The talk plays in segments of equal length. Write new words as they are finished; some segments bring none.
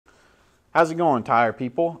How's it going, tire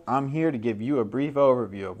people? I'm here to give you a brief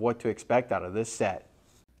overview of what to expect out of this set.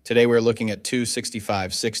 Today we're looking at two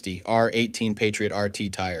 6560 R18 Patriot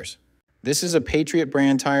RT tires. This is a Patriot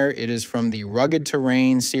brand tire. It is from the Rugged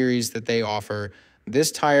Terrain series that they offer.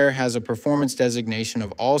 This tire has a performance designation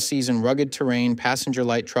of all-season rugged terrain passenger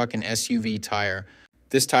light truck and SUV tire.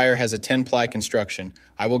 This tire has a 10-ply construction.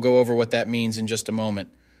 I will go over what that means in just a moment.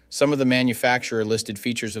 Some of the manufacturer listed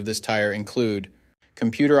features of this tire include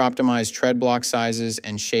computer-optimized tread block sizes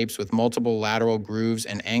and shapes with multiple lateral grooves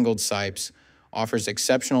and angled sipes, offers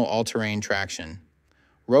exceptional all-terrain traction.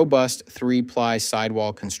 Robust 3-ply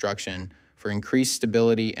sidewall construction for increased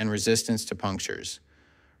stability and resistance to punctures.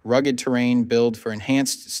 Rugged terrain build for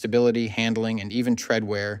enhanced stability, handling, and even tread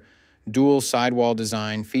wear. Dual sidewall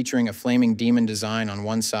design featuring a flaming demon design on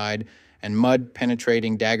one side and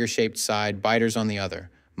mud-penetrating dagger-shaped side biters on the other.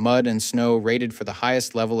 Mud and snow rated for the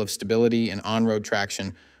highest level of stability and on-road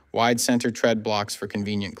traction, wide center tread blocks for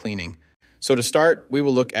convenient cleaning. So to start, we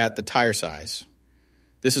will look at the tire size.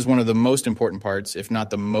 This is one of the most important parts, if not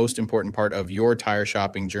the most important part of your tire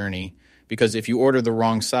shopping journey, because if you order the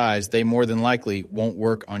wrong size, they more than likely won't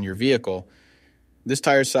work on your vehicle. This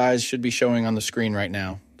tire size should be showing on the screen right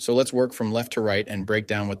now. So let's work from left to right and break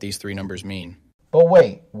down what these three numbers mean. But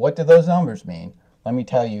wait, what do those numbers mean? Let me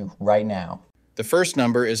tell you right now. The first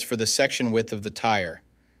number is for the section width of the tire.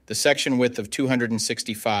 The section width of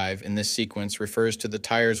 265 in this sequence refers to the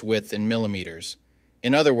tire's width in millimeters.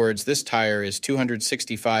 In other words, this tire is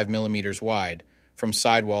 265 millimeters wide, from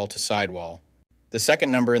sidewall to sidewall. The second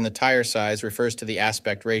number in the tire size refers to the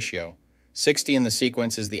aspect ratio. 60 in the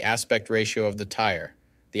sequence is the aspect ratio of the tire.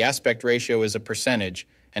 The aspect ratio is a percentage,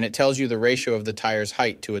 and it tells you the ratio of the tire's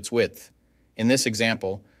height to its width. In this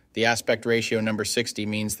example, the aspect ratio number 60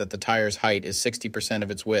 means that the tire's height is 60%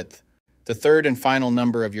 of its width. The third and final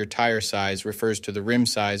number of your tire size refers to the rim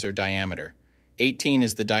size or diameter. 18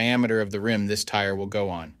 is the diameter of the rim this tire will go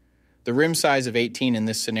on. The rim size of 18 in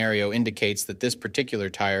this scenario indicates that this particular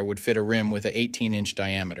tire would fit a rim with an 18-inch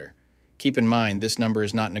diameter. Keep in mind, this number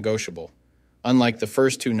is not negotiable. Unlike the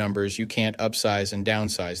first two numbers, you can't upsize and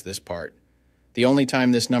downsize this part. The only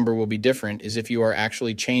time this number will be different is if you are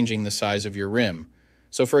actually changing the size of your rim.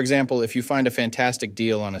 So for example, if you find a fantastic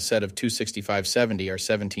deal on a set of 265/70 or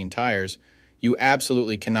 17 tires, you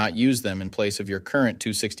absolutely cannot use them in place of your current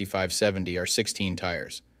 265/70 or 16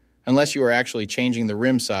 tires, unless you are actually changing the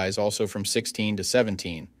rim size also from 16 to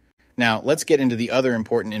 17. Now, let's get into the other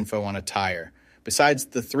important info on a tire. Besides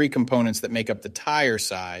the three components that make up the tire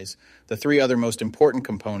size, the three other most important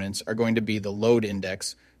components are going to be the load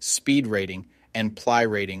index, speed rating, and ply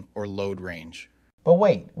rating or load range. But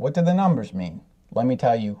wait, what do the numbers mean? Let me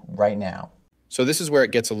tell you right now. So this is where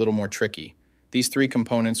it gets a little more tricky. These three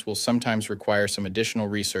components will sometimes require some additional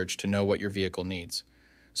research to know what your vehicle needs.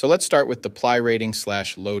 So let's start with the ply rating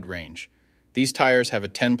 / load range. These tires have a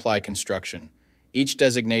 10-ply construction. Each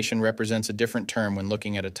designation represents a different term when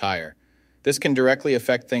looking at a tire. This can directly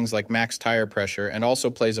affect things like max tire pressure and also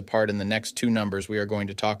plays a part in the next two numbers we are going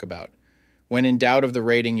to talk about. When in doubt of the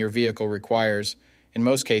rating your vehicle requires, in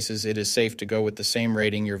most cases it is safe to go with the same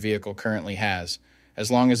rating your vehicle currently has, as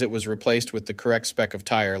long as it was replaced with the correct spec of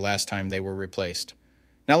tire last time they were replaced.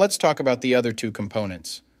 Now let's talk about the other two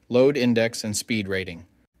components, load index and speed rating.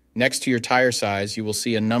 Next to your tire size, you will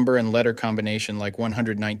see a number and letter combination like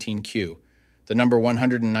 119Q. The number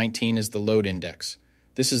 119 is the load index.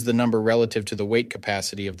 This is the number relative to the weight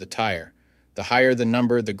capacity of the tire. The higher the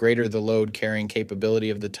number, the greater the load carrying capability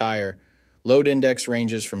of the tire. Load index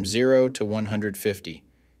ranges from 0 to 150.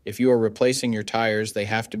 If you are replacing your tires, they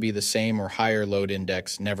have to be the same or higher load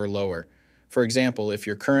index, never lower. For example, if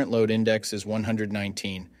your current load index is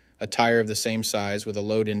 119, a tire of the same size with a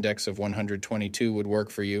load index of 122 would work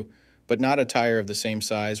for you, but not a tire of the same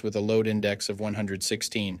size with a load index of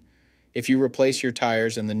 116. If you replace your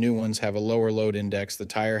tires and the new ones have a lower load index, the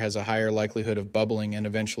tire has a higher likelihood of bubbling and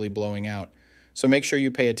eventually blowing out. So make sure you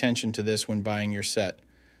pay attention to this when buying your set.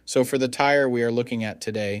 So for the tire we are looking at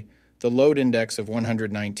today, the load index of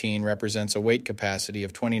 119 represents a weight capacity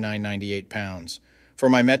of 2998 pounds. For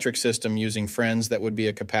my metric system using Friends, that would be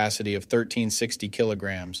a capacity of 1360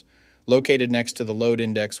 kilograms. Located next to the load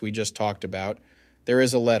index we just talked about, there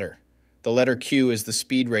is a letter. The letter Q is the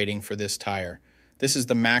speed rating for this tire. This is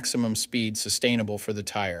the maximum speed sustainable for the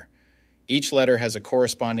tire. Each letter has a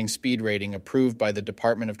corresponding speed rating approved by the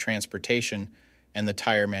Department of Transportation and the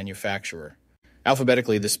tire manufacturer.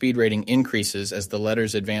 Alphabetically, the speed rating increases as the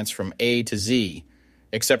letters advance from A to Z,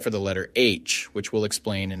 except for the letter H, which we'll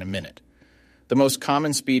explain in a minute. The most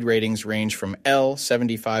common speed ratings range from L,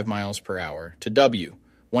 75 miles per hour, to W,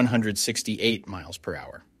 168 miles per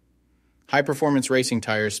hour. High-performance racing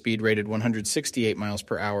tires speed rated 168 miles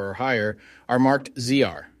per hour or higher are marked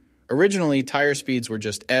ZR. Originally, tire speeds were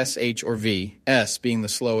just S, H, or V, S being the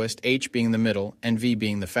slowest, H being the middle, and V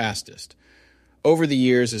being the fastest. Over the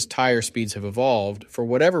years, as tire speeds have evolved, for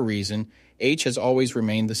whatever reason, H has always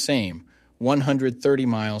remained the same, 130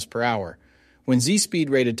 miles per hour. When Z-speed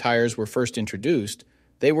rated tires were first introduced,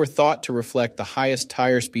 they were thought to reflect the highest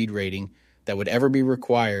tire speed rating that would ever be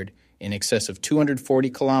required, in excess of 240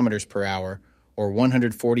 kilometers per hour or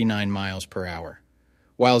 149 miles per hour.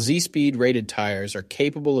 While Z-speed rated tires are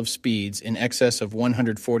capable of speeds in excess of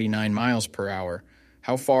 149 miles per hour,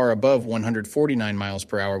 how far above 149 miles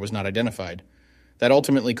per hour was not identified. That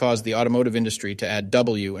ultimately caused the automotive industry to add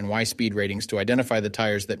W and Y speed ratings to identify the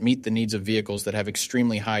tires that meet the needs of vehicles that have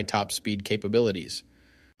extremely high top speed capabilities.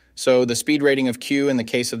 So the speed rating of Q in the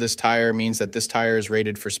case of this tire means that this tire is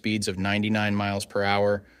rated for speeds of 99 miles per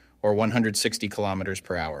hour or 160 kilometers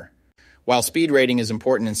per hour. While speed rating is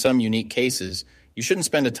important in some unique cases, you shouldn't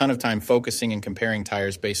spend a ton of time focusing and comparing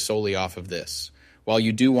tires based solely off of this. While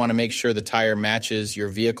you do want to make sure the tire matches your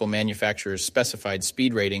vehicle manufacturer's specified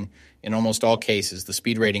speed rating, in almost all cases, the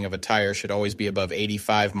speed rating of a tire should always be above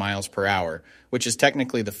 85 miles per hour, which is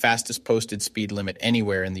technically the fastest posted speed limit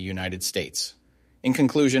anywhere in the United States. In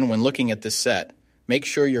conclusion, when looking at this set, make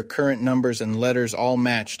sure your current numbers and letters all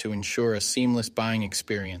match to ensure a seamless buying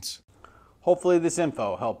experience. Hopefully this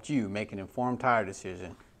info helped you make an informed tire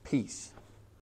decision. Peace.